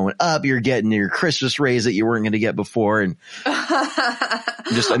are going up. You're getting your Christmas raise that you weren't going to get before, and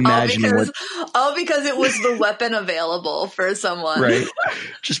just imagine because it was the weapon available for someone, right?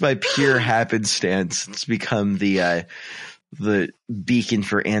 Just by pure happenstance, it's become the beacon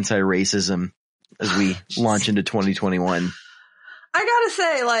for anti-racism as we launch into 2021. I gotta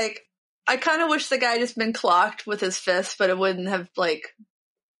say, like, I kind of wish the guy just been clocked with his fist, but it wouldn't have like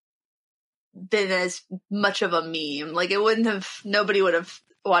been as much of a meme. Like, it wouldn't have. Nobody would have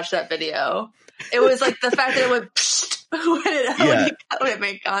watched that video. It was like the fact that it went psst when it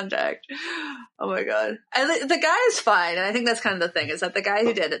made contact. Oh my God! And the guy is fine, and I think that's kind of the thing, is that the guy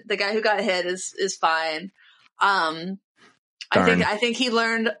who did it, the guy who got hit, is fine. I think he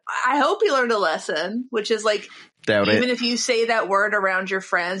learned. I hope he learned a lesson, which is like, even if you say that word around your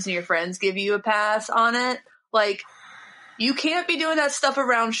friends and your friends give you a pass on it, like, you can't be doing that stuff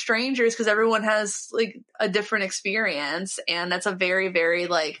around strangers, because everyone has like a different experience. And that's a very, very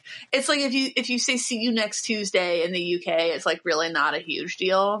like, it's like if you say see you next Tuesday in the UK, it's like really not a huge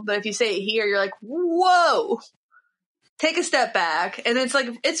deal. But if you say it here, you're like, whoa, take a step back. And it's like,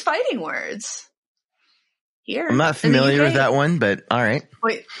 it's fighting words. Here, I'm not familiar with that one, but all right.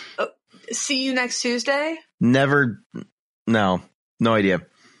 Wait, see you next Tuesday? Never. No idea.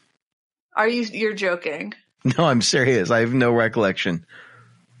 You're joking? No, I'm serious. I have no recollection.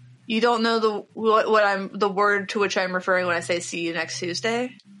 You don't know the word to which I'm referring when I say see you next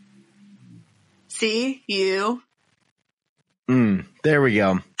Tuesday? See you. There we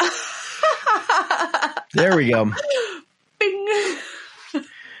go. There we go. Bing.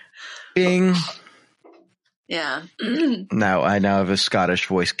 Bing. Yeah. Now I have a Scottish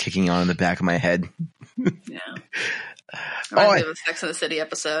voice kicking on in the back of my head. Yeah. Reminds me of a Sex and the City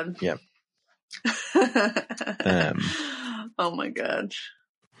episode. Yeah. Oh my God.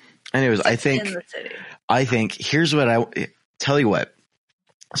 Anyways, I think here's what tell you what.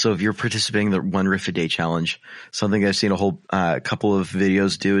 So if you're participating in the one riff a day challenge, something I've seen a whole couple of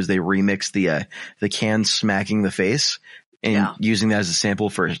videos do is they remix the can smacking the face and using that as a sample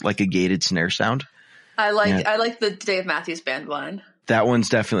for like a gated snare sound. I like the Dave Matthews Band one. That one's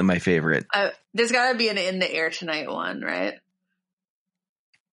definitely my favorite. There's got to be an In the Air Tonight one, right?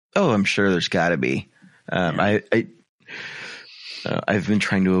 Oh, I'm sure there's got to be. I've been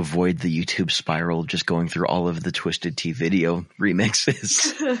trying to avoid the YouTube spiral, just going through all of the Twisted Tea video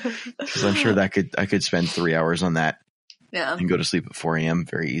remixes, because I'm sure that I could spend 3 hours on that, and go to sleep at 4 a.m.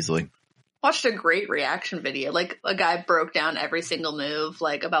 very easily. Watched a great reaction video, like a guy broke down every single move,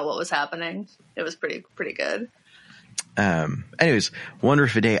 like about what was happening. It was pretty good. Anyways, one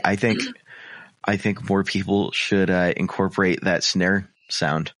riff a day. I think more people should incorporate that snare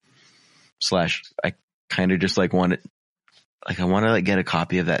sound. / I kind of just like want it. Like I want to like get a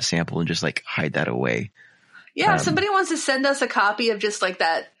copy of that sample and just like hide that away. Yeah, if somebody wants to send us a copy of just like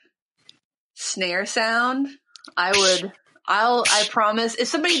that snare sound, I promise. If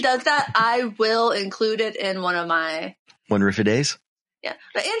somebody does that, I will include it in one of my one riff a days. Yeah,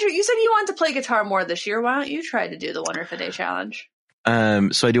 but Andrew, you said you wanted to play guitar more this year. Why don't you try to do the one riff a day challenge?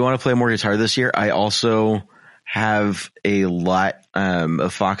 So I do want to play more guitar this year. I also have a lot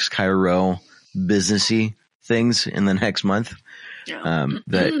of Fox Cairo businessy things in the next month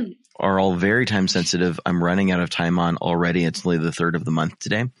that are all very time sensitive. I'm running out of time on already. It's only the 3rd of the month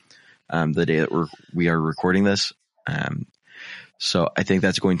today, the day that we are recording this. So I think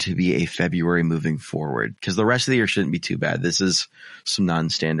that's going to be a February moving forward, because the rest of the year shouldn't be too bad. This is some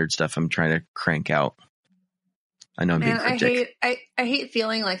non-standard stuff I'm trying to crank out. I know I'm being cryptic. I hate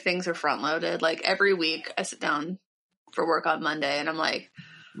feeling like things are front loaded. Like every week I sit down for work on Monday and I'm like,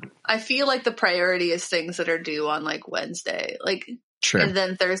 I feel like the priority is things that are due on like Wednesday, like, sure. And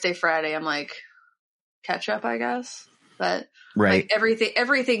then Thursday, Friday, I'm like catch up, I guess. But right, like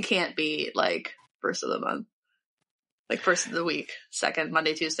everything can't be like first of the month, like first of the week, second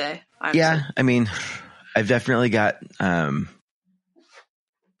Monday, Tuesday. I mean, I've definitely got some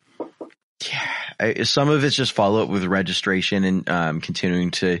of it's just follow up with registration and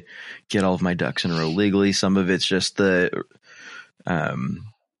continuing to get all of my ducks in a row legally. Some of it's just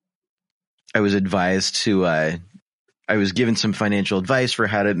I was advised to, I was given some financial advice for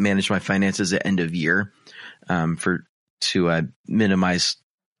how to manage my finances at end of year, to minimize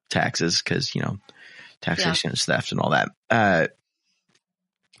taxes, because, taxation is theft and all that. I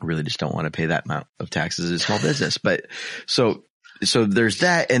really just don't want to pay that amount of taxes as a small business. But so there's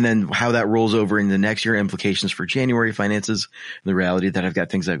that. And then how that rolls over in the next year, implications for January finances, and the reality that I've got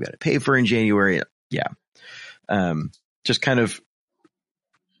things I've got to pay for in January. Yeah. Just kind of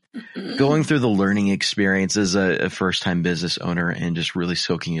going through the learning experience as a first-time business owner and just really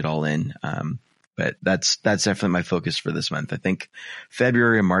soaking it all in. But that's definitely my focus for this month. I think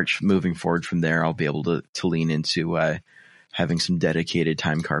February and March moving forward from there, I'll be able to lean into having some dedicated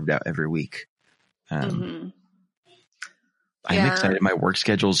time carved out every week. I'm excited. My work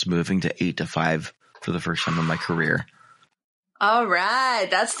schedule is moving to 8 to 5 for the first time in my career. All right.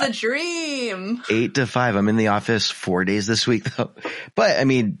 That's the dream. 8 to 5. I'm in the office 4 days this week though. But I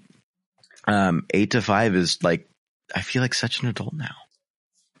mean, 8 to 5 is like, I feel like such an adult now.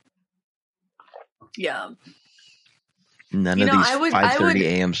 Yeah. None of these 5:30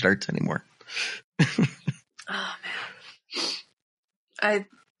 a.m. starts anymore. Oh man. I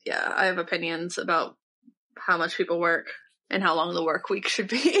have opinions about how much people work and how long the work week should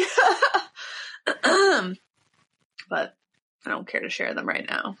be. But I don't care to share them right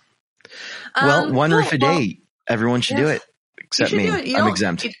now. Well, one riff a day. Everyone should do it. Except me. I'm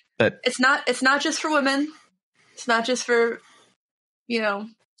exempt. But it's not just for women. It's not just for,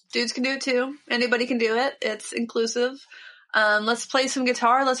 dudes can do it too. Anybody can do it. It's inclusive. Let's play some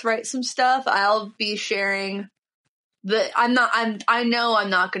guitar. Let's write some stuff. I'll be sharing I know I'm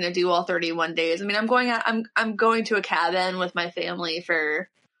not going to do all 31 days. I mean, I'm going to a cabin with my family for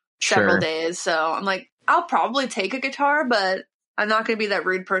several days. So I'm like, I'll probably take a guitar, but I'm not going to be that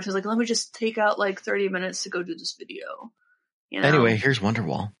rude person who's like, let me just take out like 30 minutes to go do this video. Anyway, here's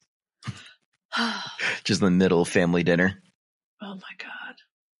Wonderwall. Just in the middle of family dinner. Oh my God.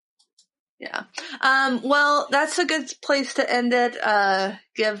 Yeah. Well, that's a good place to end it.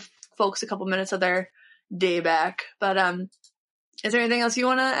 Give folks a couple minutes of their day back. But is there anything else you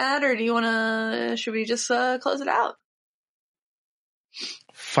want to add, or should we just close it out?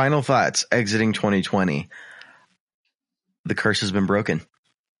 Final thoughts exiting 2020. The curse has been broken.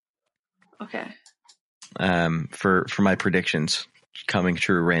 Okay. For my predictions coming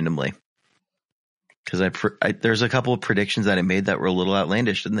true randomly. because there's a couple of predictions that I made that were a little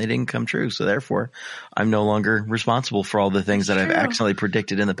outlandish and they didn't come true. So therefore, I'm no longer responsible for all the things that I've accidentally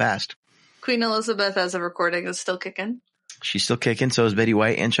predicted in the past. Queen Elizabeth, as of recording, is still kicking. She's still kicking. So is Betty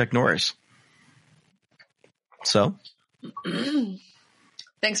White and Chuck Norris. So,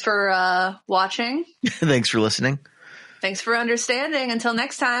 thanks for watching. Thanks for listening. Thanks for understanding. Until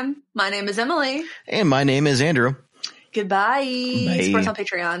next time, my name is Emily. And my name is Andrew. Goodbye. Bye. Support us on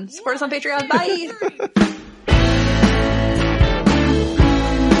Patreon. Support us on Patreon. Bye.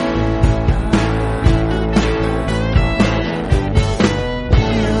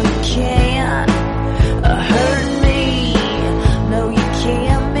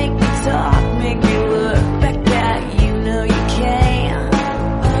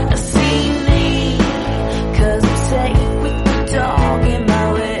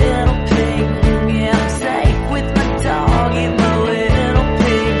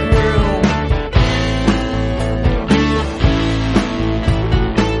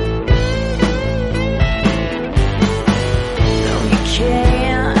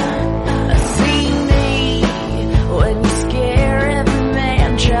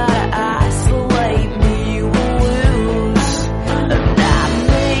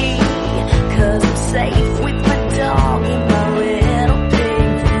 Say